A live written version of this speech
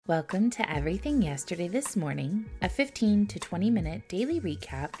Welcome to Everything Yesterday This Morning, a 15 to 20 minute daily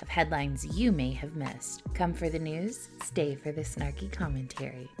recap of headlines you may have missed. Come for the news, stay for the snarky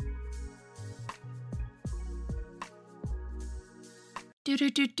commentary. Good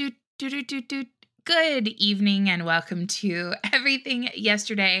evening and welcome to Everything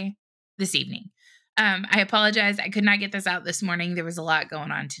Yesterday This Evening. I apologize, I could not get this out this morning. There was a lot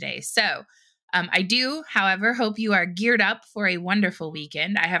going on today. I do, however, hope you are geared up for a wonderful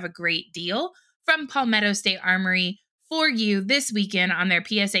weekend. I have a great deal from Palmetto State Armory for you this weekend on their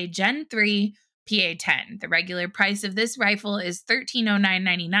PSA Gen 3 PA-10. The regular price of this rifle is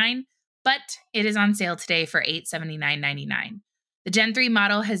 $1309.99, but it is on sale today for $879.99. The Gen 3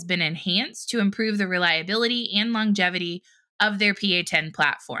 model has been enhanced to improve the reliability and longevity of their PA-10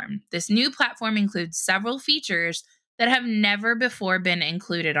 platform. This new platform includes several features that have never before been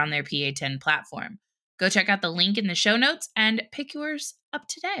included on their PA-10 platform. Go check out the link in the show notes and pick yours up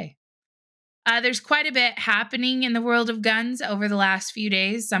today. There's quite a bit happening in the world of guns over the last few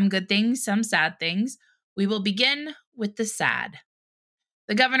days. Some good things, some sad things. We will begin with the sad.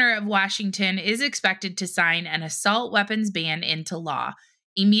 The governor of Washington is expected to sign an assault weapons ban into law,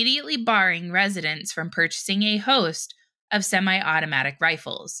 immediately barring residents from purchasing a host of semi-automatic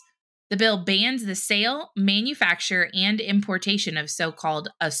rifles. The bill bans the sale, manufacture, and importation of so-called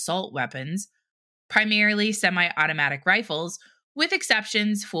assault weapons, primarily semi-automatic rifles, with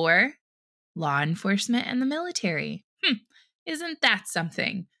exceptions for law enforcement and the military. Isn't that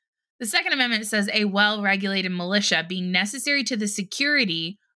something? The Second Amendment says a well-regulated militia being necessary to the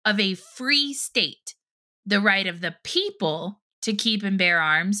security of a free state, the right of the people to keep and bear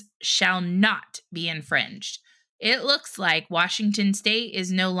arms shall not be infringed. It looks like Washington State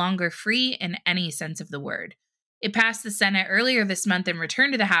is no longer free in any sense of the word. It passed the Senate earlier this month and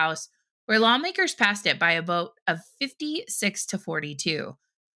returned to the House, where lawmakers passed it by a vote of 56 to 42.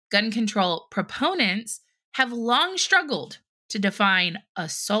 Gun control proponents have long struggled to define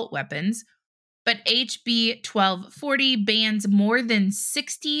assault weapons, but HB 1240 bans more than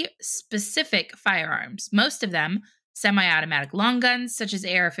 60 specific firearms, most of them semi-automatic long guns such as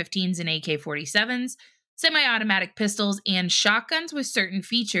AR-15s and AK-47s, semi-automatic pistols, and shotguns with certain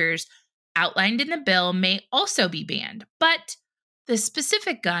features outlined in the bill may also be banned, but the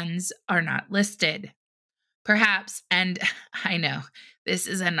specific guns are not listed. Perhaps, and I know this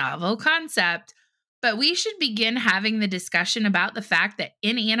is a novel concept, but we should begin having the discussion about the fact that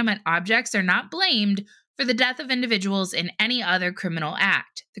inanimate objects are not blamed for the death of individuals in any other criminal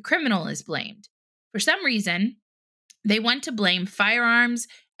act. The criminal is blamed. For some reason, they want to blame firearms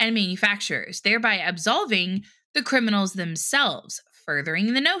and manufacturers, thereby absolving the criminals themselves,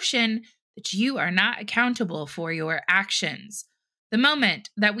 furthering the notion that you are not accountable for your actions. The moment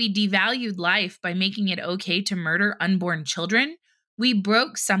that we devalued life by making it okay to murder unborn children, we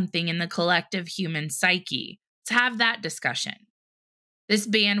broke something in the collective human psyche. Let's have that discussion. This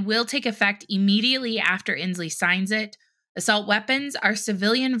ban will take effect immediately after Inslee signs it. Assault weapons are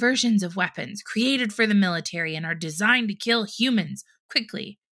civilian versions of weapons created for the military and are designed to kill humans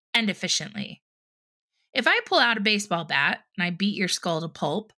quickly and efficiently. If I pull out a baseball bat and I beat your skull to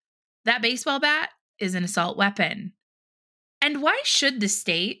pulp, that baseball bat is an assault weapon. And why should the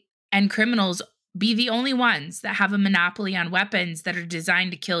state and criminals be the only ones that have a monopoly on weapons that are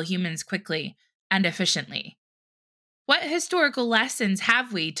designed to kill humans quickly and efficiently? What historical lessons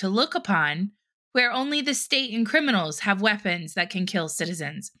have we to look upon where only the state and criminals have weapons that can kill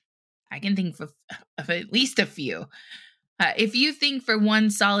citizens? I can think of at least a few. If you think for one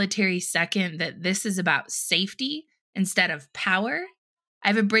solitary second that this is about safety instead of power, I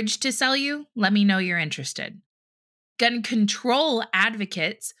have a bridge to sell you. Let me know you're interested. Gun control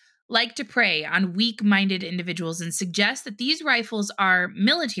advocates like to prey on weak-minded individuals and suggest that these rifles are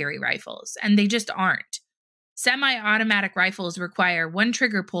military rifles, and they just aren't. Semi-automatic rifles require one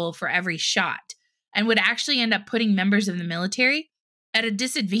trigger pull for every shot and would actually end up putting members of the military at a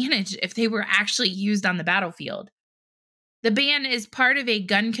disadvantage if they were actually used on the battlefield. The ban is part of a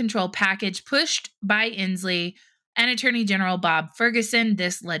gun control package pushed by Inslee and Attorney General Bob Ferguson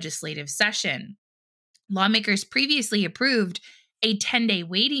this legislative session. Lawmakers previously approved a 10-day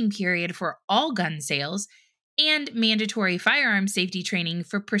waiting period for all gun sales and mandatory firearm safety training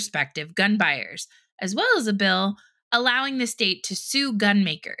for prospective gun buyers, as well as a bill allowing the state to sue gun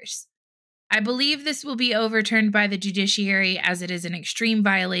makers. I believe this will be overturned by the judiciary as it is an extreme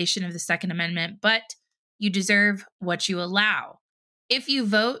violation of the Second Amendment, but you deserve what you allow. If you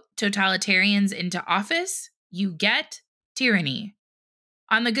vote totalitarians into office, you get tyranny.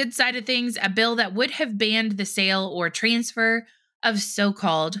 On the good side of things, a bill that would have banned the sale or transfer of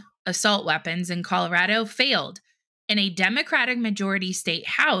so-called assault weapons in Colorado failed in a Democratic majority state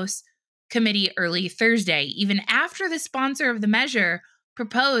House committee early Thursday, even after the sponsor of the measure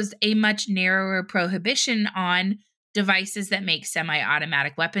proposed a much narrower prohibition on devices that make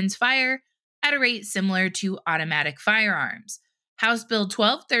semi-automatic weapons fire at a rate similar to automatic firearms. House Bill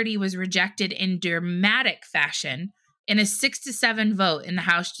 1230 was rejected in dramatic fashion in a 6-7 vote in the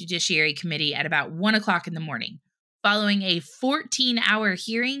House Judiciary Committee at about 1 o'clock in the morning, following a 14-hour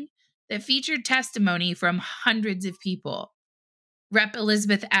hearing that featured testimony from hundreds of people. Rep.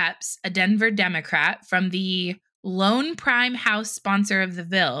 Elizabeth Epps, a Denver Democrat from the lone prime House sponsor of the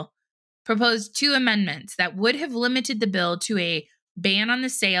bill, proposed 2 amendments that would have limited the bill to a ban on the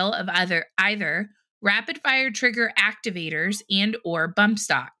sale of either rapid-fire trigger activators and or bump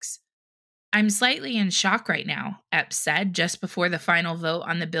stocks. I'm slightly in shock right now, Epps said just before the final vote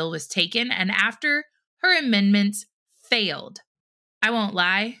on the bill was taken and after her amendments failed. I won't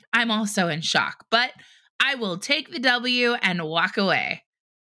lie, I'm also in shock, but I will take the W and walk away.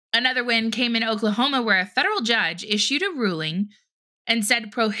 Another win came in Oklahoma, where a federal judge issued a ruling and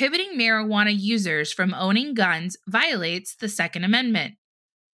said prohibiting marijuana users from owning guns violates the Second Amendment.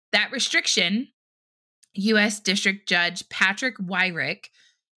 That restriction, U.S. District Judge Patrick Wyrick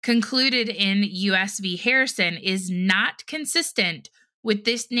concluded in U.S. v. Harrison, is not consistent with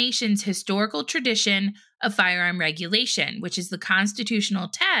this nation's historical tradition of firearm regulation, which is the constitutional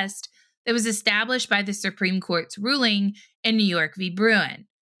test that was established by the Supreme Court's ruling in New York v. Bruin.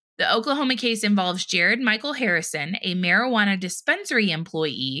 The Oklahoma case involves Jared Michael Harrison, a marijuana dispensary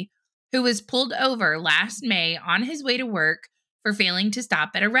employee who was pulled over last May on his way to work for failing to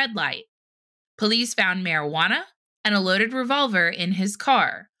stop at a red light. Police found marijuana and a loaded revolver in his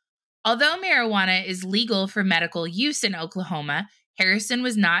car. Although marijuana is legal for medical use in Oklahoma, Harrison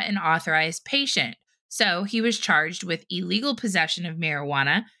was not an authorized patient, so he was charged with illegal possession of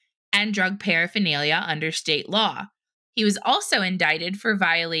marijuana and drug paraphernalia under state law. He was also indicted for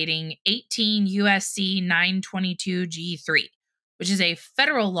violating 18 U.S.C. 922G3, which is a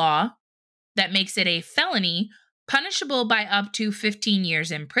federal law that makes it a felony punishable by up to 15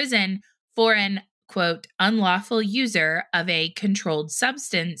 years in prison for an, quote, unlawful user of a controlled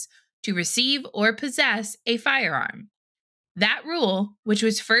substance to receive or possess a firearm. That rule, which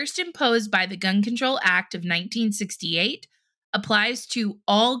was first imposed by the Gun Control Act of 1968, applies to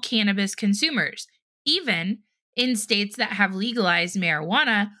all cannabis consumers, even in states that have legalized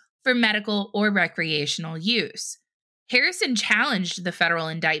marijuana for medical or recreational use. Harrison challenged the federal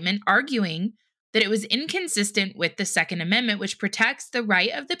indictment, arguing that it was inconsistent with the Second Amendment, which protects the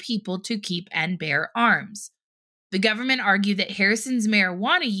right of the people to keep and bear arms. The government argued that Harrison's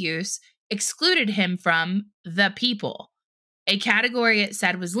marijuana use excluded him from the people, a category it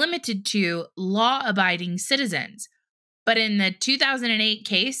said was limited to law-abiding citizens. But in the 2008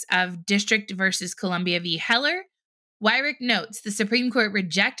 case of District versus Columbia v. Heller, Wyrick notes the Supreme Court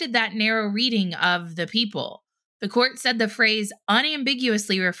rejected that narrow reading of the people. The court said the phrase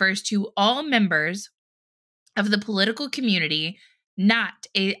unambiguously refers to all members of the political community, not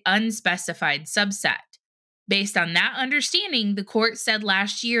an unspecified subset. Based on that understanding, the court said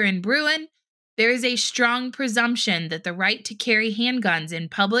last year in Bruin, there is a strong presumption that the right to carry handguns in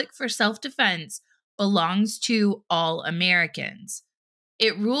public for self-defense belongs to all Americans.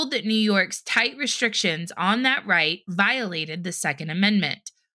 It ruled that New York's tight restrictions on that right violated the Second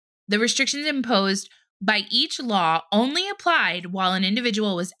Amendment. The restrictions imposed by each law only applied while an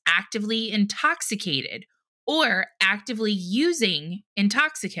individual was actively intoxicated or actively using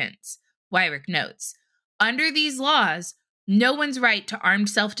intoxicants, Wyrick notes. Under these laws, no one's right to armed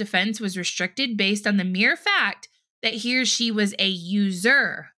self-defense was restricted based on the mere fact that he or she was a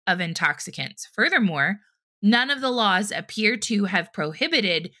user of intoxicants. Furthermore, none of the laws appear to have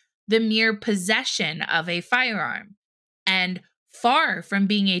prohibited the mere possession of a firearm. And far from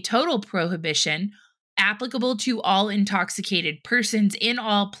being a total prohibition applicable to all intoxicated persons in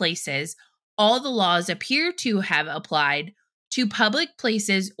all places, all the laws appear to have applied to public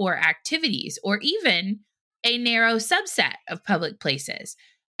places or activities, or even a narrow subset of public places,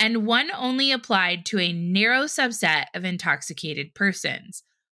 and one only applied to a narrow subset of intoxicated persons.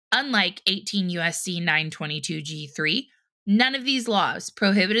 Unlike 18 U.S.C. 922G3, none of these laws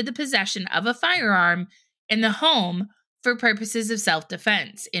prohibited the possession of a firearm in the home for purposes of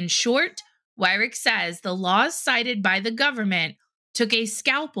self-defense. In short, Wyrick says the laws cited by the government took a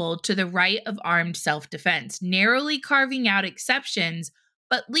scalpel to the right of armed self-defense, narrowly carving out exceptions,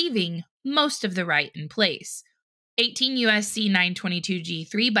 but leaving most of the right in place. 18 U.S.C.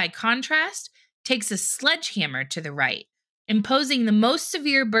 922G3, by contrast, takes a sledgehammer to the right, imposing the most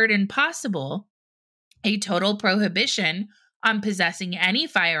severe burden possible, a total prohibition on possessing any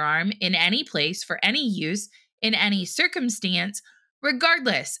firearm in any place for any use in any circumstance,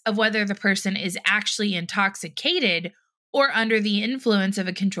 regardless of whether the person is actually intoxicated or under the influence of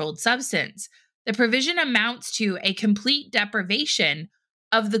a controlled substance. The provision amounts to a complete deprivation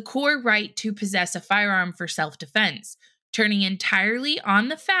of the core right to possess a firearm for self-defense, turning entirely on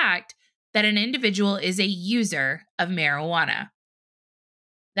the fact that an individual is a user of marijuana.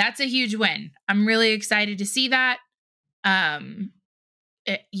 That's a huge win. I'm really excited to see that.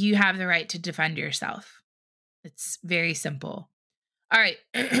 You have the right to defend yourself. It's very simple. All right.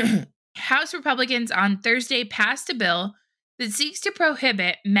 House Republicans on Thursday passed a bill that seeks to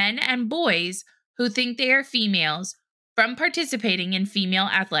prohibit men and boys who think they are females from participating in female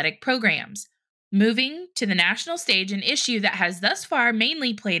athletic programs, moving to the national stage an issue that has thus far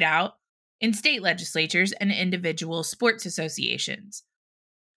mainly played out in state legislatures and individual sports associations.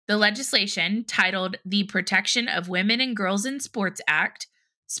 The legislation, titled the Protection of Women and Girls in Sports Act,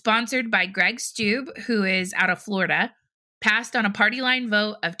 sponsored by Greg Steube, who is out of Florida, passed on a party line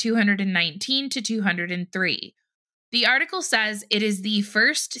vote of 219 to 203. The article says it is the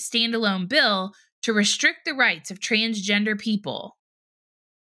first standalone bill to restrict the rights of transgender people.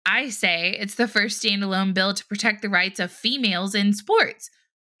 I say it's the first standalone bill to protect the rights of females in sports,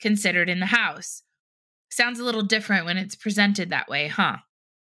 considered in the House. Sounds a little different when it's presented that way, huh?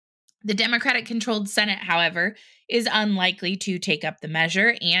 The Democratic-controlled Senate, however, is unlikely to take up the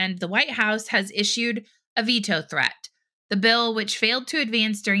measure, and the White House has issued a veto threat. The bill, which failed to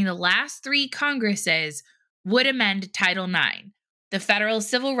advance during the last 3 Congresses, would amend Title IX, the federal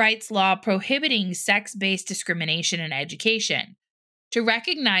civil rights law prohibiting sex-based discrimination in education, to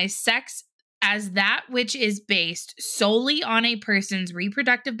recognize sex as that which is based solely on a person's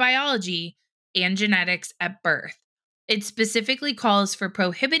reproductive biology and genetics at birth. It specifically calls for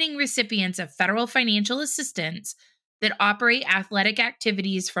prohibiting recipients of federal financial assistance that operate athletic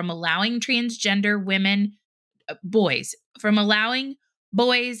activities from allowing transgender boys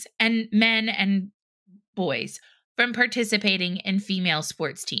and men and boys from participating in female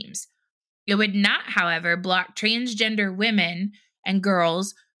sports teams. It would not, however, block transgender women and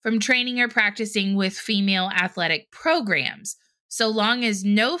girls from training or practicing with female athletic programs, so long as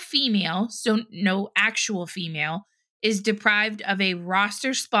no actual female, is deprived of a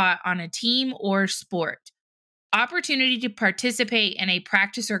roster spot on a team or sport, opportunity to participate in a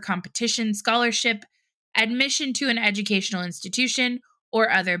practice or competition, scholarship, admission to an educational institution, or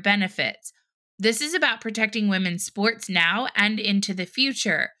other benefits. This is about protecting women's sports now and into the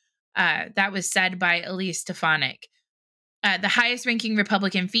future. That was said by Elise Stefanik. The highest-ranking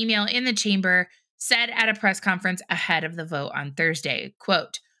Republican female in the chamber said at a press conference ahead of the vote on Thursday,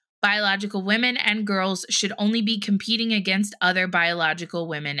 quote, "Biological women and girls should only be competing against other biological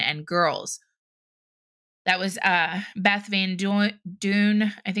women and girls." That was Beth Van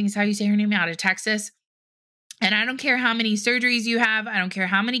Dune, I think is how you say her name, out of Texas. And I don't care how many surgeries you have. I don't care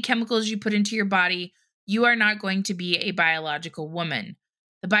how many chemicals you put into your body. You are not going to be a biological woman.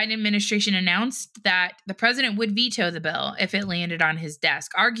 The Biden administration announced that the president would veto the bill if it landed on his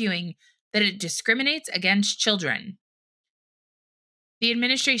desk, arguing that it discriminates against children. The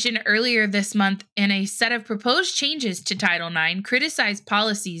administration earlier this month, in a set of proposed changes to Title IX, criticized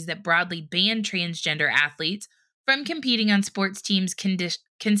policies that broadly ban transgender athletes from competing on sports teams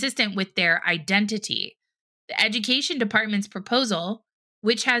consistent with their identity. The Education Department's proposal,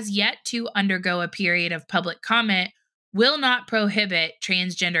 which has yet to undergo a period of public comment, will not prohibit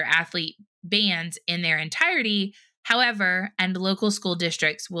transgender athlete bans in their entirety, however, and local school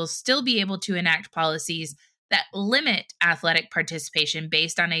districts will still be able to enact policies that limit athletic participation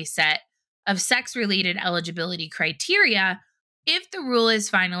based on a set of sex-related eligibility criteria if the rule is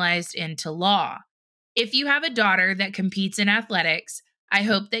finalized into law. If you have a daughter that competes in athletics, I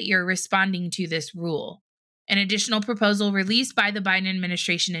hope that you're responding to this rule. An additional proposal released by the Biden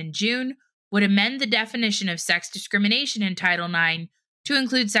administration in June would amend the definition of sex discrimination in Title IX to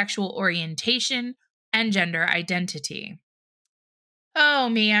include sexual orientation and gender identity. Oh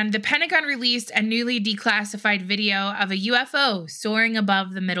man, the Pentagon released a newly declassified video of a UFO soaring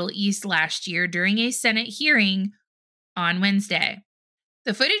above the Middle East last year during a Senate hearing on Wednesday.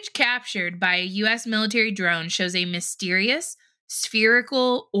 The footage captured by a U.S. military drone shows a mysterious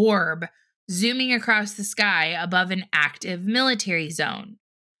spherical orb zooming across the sky above an active military zone.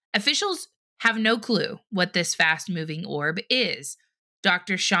 Officials have no clue what this fast-moving orb is.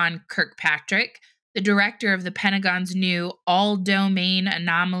 Dr. Sean Kirkpatrick, the director of the Pentagon's new All-Domain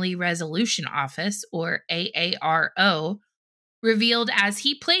Anomaly Resolution Office, or AARO, revealed as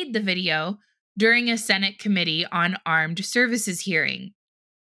he played the video during a Senate Committee on Armed Services hearing.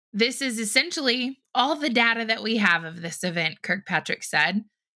 "This is essentially all the data that we have of this event," Kirkpatrick said.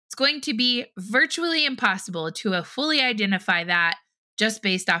 It's going to be virtually impossible to fully identify that just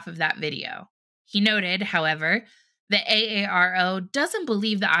based off of that video. He noted, however, the AARO doesn't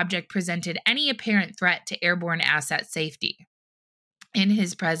believe the object presented any apparent threat to airborne asset safety. In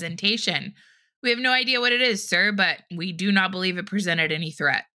his presentation, "We have no idea what it is, sir, but we do not believe it presented any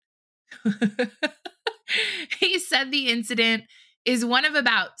threat." He said the incident is one of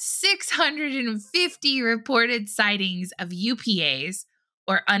about 650 reported sightings of UPAs,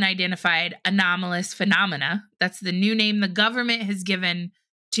 or unidentified anomalous phenomena. That's the new name the government has given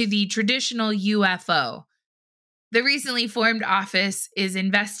to the traditional UFO. The recently formed office is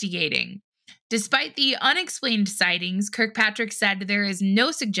investigating. Despite the unexplained sightings, Kirkpatrick said there is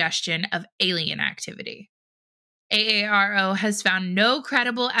no suggestion of alien activity. AARO has found no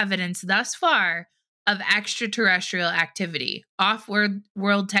credible evidence thus far of extraterrestrial activity,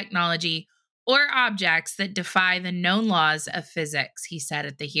 off-world technology, or objects that defy the known laws of physics, he said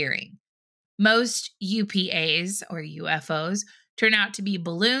at the hearing. Most UPAs, or UFOs, turn out to be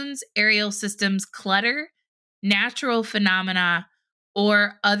balloons, aerial systems, clutter, natural phenomena,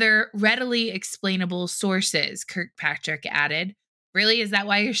 or other readily explainable sources, Kirkpatrick added. Really? Is that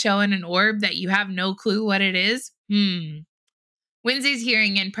why you're showing an orb that you have no clue what it is? Wednesday's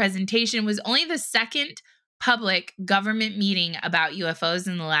hearing and presentation was only the second public government meeting about UFOs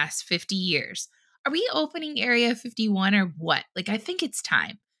in the last 50 years. Are we opening Area 51 or what? I think it's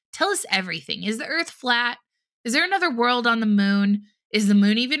time. Tell us everything. Is the Earth flat? Is there another world on the moon? Is the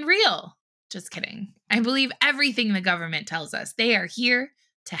moon even real? Just kidding. I believe everything the government tells us. They are here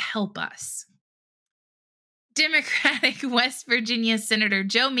to help us. Democratic West Virginia Senator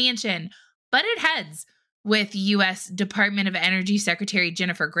Joe Manchin butted heads with U.S. Department of Energy Secretary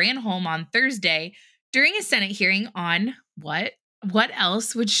Jennifer Granholm on Thursday during a Senate hearing on what? What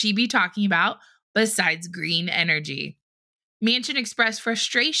else would she be talking about besides green energy? Manchin expressed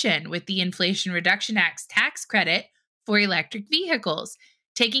frustration with the Inflation Reduction Act's tax credit for electric vehicles,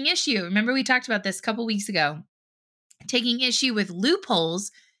 taking issue, remember we talked about this a couple weeks ago, taking issue with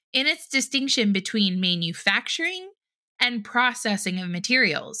loopholes in its distinction between manufacturing and processing of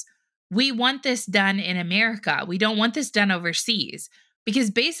materials. We want this done in America. We don't want this done overseas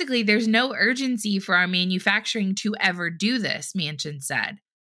because basically there's no urgency for our manufacturing to ever do this, Manchin said.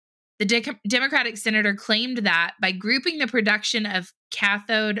 The Democratic senator claimed that by grouping the production of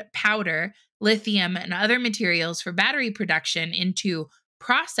cathode powder, lithium, and other materials for battery production into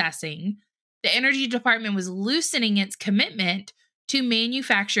processing, the Energy Department was loosening its commitment to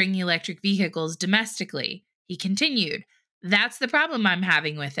manufacturing electric vehicles domestically. He continued, "That's the problem I'm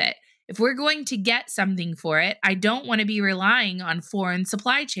having with it. If we're going to get something for it, I don't want to be relying on foreign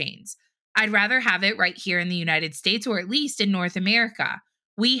supply chains. I'd rather have it right here in the United States or at least in North America.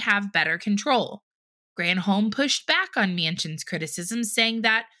 We have better control." Granholm pushed back on Manchin's criticisms, saying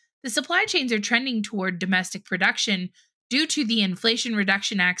that the supply chains are trending toward domestic production due to the Inflation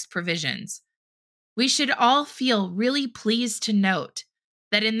Reduction Act's provisions. "We should all feel really pleased to note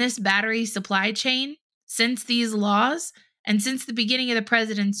that in this battery supply chain, since these laws and since the beginning of the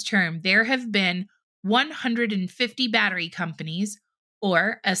president's term, there have been 150 battery companies,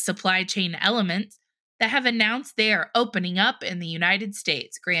 or a supply chain element, that have announced they are opening up in the United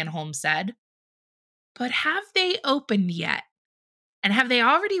States," Granholm said. But have they opened yet? And have they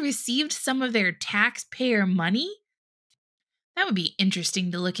already received some of their taxpayer money? That would be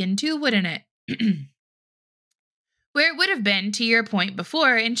interesting to look into, wouldn't it? Where it would have been, to your point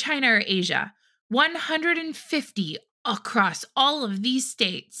before, in China or Asia, 150 across all of these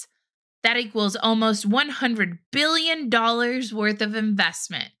states. That equals almost $100 billion worth of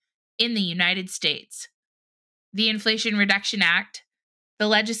investment in the United States. The Inflation Reduction Act, the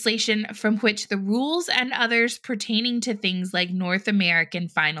legislation from which the rules and others pertaining to things like North American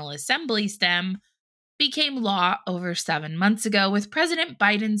Final Assembly stem, became law over 7 months ago with President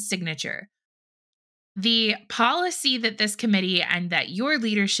Biden's signature. The policy that this committee and that your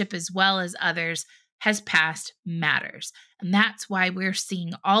leadership, as well as others, has passed matters. And that's why we're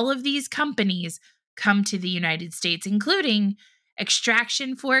seeing all of these companies come to the United States, including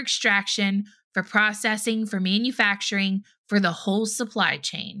extraction, for processing, for manufacturing, for the whole supply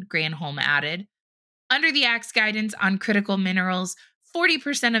chain, Granholm added. Under the Act's guidance on critical minerals,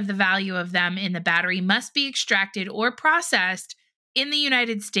 40% of the value of them in the battery must be extracted or processed in the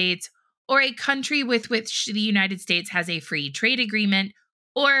United States or a country with which the United States has a free trade agreement,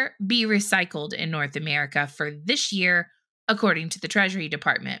 or be recycled in North America for this year, according to the Treasury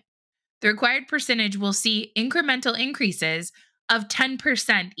Department. The required percentage will see incremental increases of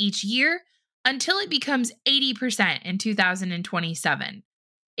 10% each year until it becomes 80% in 2027.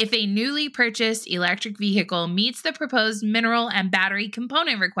 If a newly purchased electric vehicle meets the proposed mineral and battery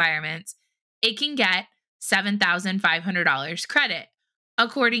component requirements, it can get $7,500 credit,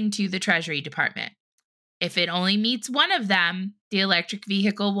 according to the Treasury Department. If it only meets one of them, the electric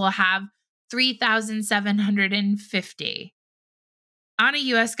vehicle will have $3,750. On a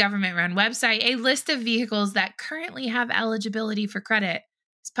U.S. government-run website, a list of vehicles that currently have eligibility for credit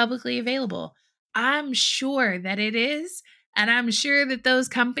is publicly available. I'm sure that it is, and I'm sure that those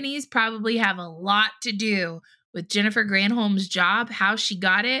companies probably have a lot to do with Jennifer Granholm's job, how she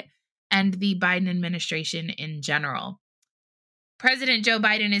got it, and the Biden administration in general. President Joe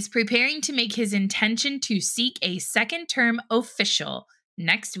Biden is preparing to make his intention to seek a second term official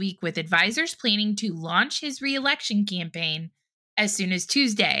next week, with advisors planning to launch his re-election campaign as soon as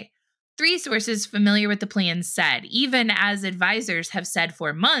Tuesday. 3 sources familiar with the plan said, even as advisors have said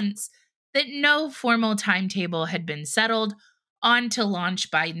for months, that no formal timetable had been settled on to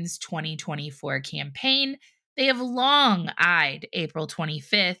launch Biden's 2024 campaign. They have long eyed April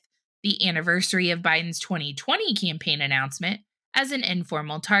 25th, the anniversary of Biden's 2020 campaign announcement, as an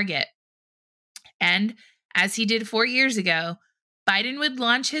informal target. And as he did 4 years ago, Biden would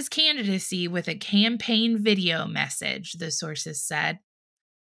launch his candidacy with a campaign video message, the sources said.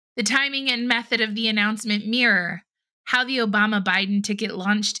 The timing and method of the announcement mirror how the Obama-Biden ticket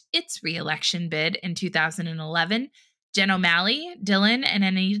launched its re-election bid in 2011. Jen O'Malley, Dylan, and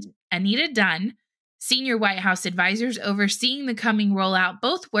Anita Dunn, senior White House advisors overseeing the coming rollout,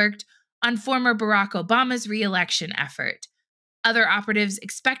 both worked on former Barack Obama's re-election effort. Other operatives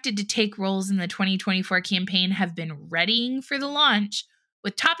expected to take roles in the 2024 campaign have been readying for the launch,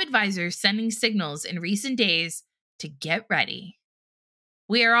 with top advisors sending signals in recent days to get ready.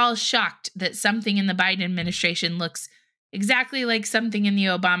 We are all shocked that something in the Biden administration looks exactly like something in the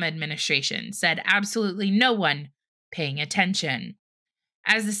Obama administration, said absolutely no one paying attention.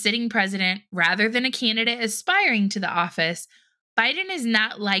 As the sitting president, rather than a candidate aspiring to the office, Biden is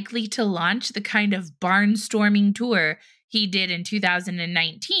not likely to launch the kind of barnstorming tour he did in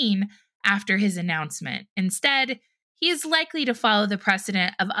 2019 after his announcement. Instead, he is likely to follow the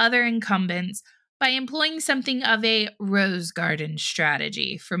precedent of other incumbents by employing something of a rose garden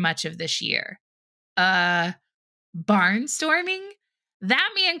strategy for much of this year. Barnstorming? That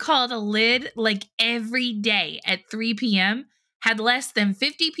man called a lid like every day at 3 p.m., had less than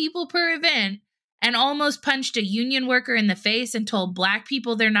 50 people per event, and almost punched a union worker in the face and told Black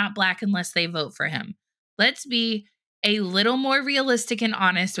people they're not Black unless they vote for him. Let's be a little more realistic and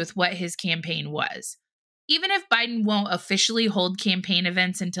honest with what his campaign was. Even if Biden won't officially hold campaign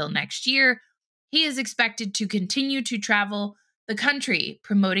events until next year, he is expected to continue to travel the country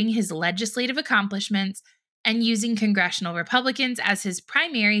promoting his legislative accomplishments and using congressional Republicans as his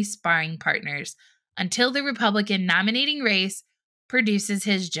primary sparring partners until the Republican nominating race produces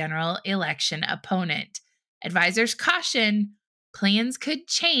his general election opponent. Advisors caution plans could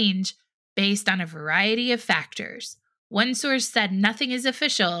change based on a variety of factors. One source said nothing is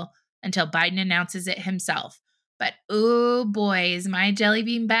official until Biden announces it himself. But oh boy, is my jelly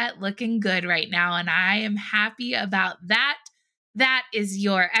bean bet looking good right now, and I am happy about that. That is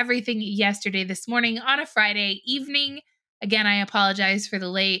your Everything Yesterday This Morning on a Friday evening. Again, I apologize for the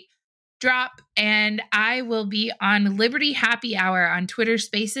late drop, and I will be on Liberty Happy Hour on Twitter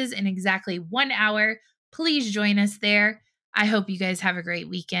Spaces in exactly 1 hour. Please join us there. I hope you guys have a great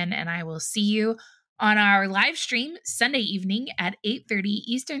weekend, and I will see you on our live stream Sunday evening at 8:30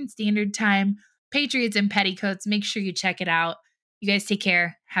 Eastern Standard Time. Patriots and Petticoats, make sure you check it out. You guys take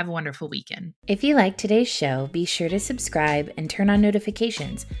care. Have a wonderful weekend. If you like today's show, be sure to subscribe and turn on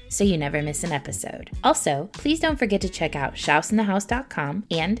notifications so you never miss an episode. Also, please don't forget to check out shouseinthehouse.com,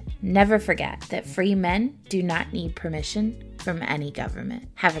 and never forget that free men do not need permission from any government.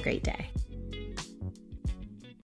 Have a great day.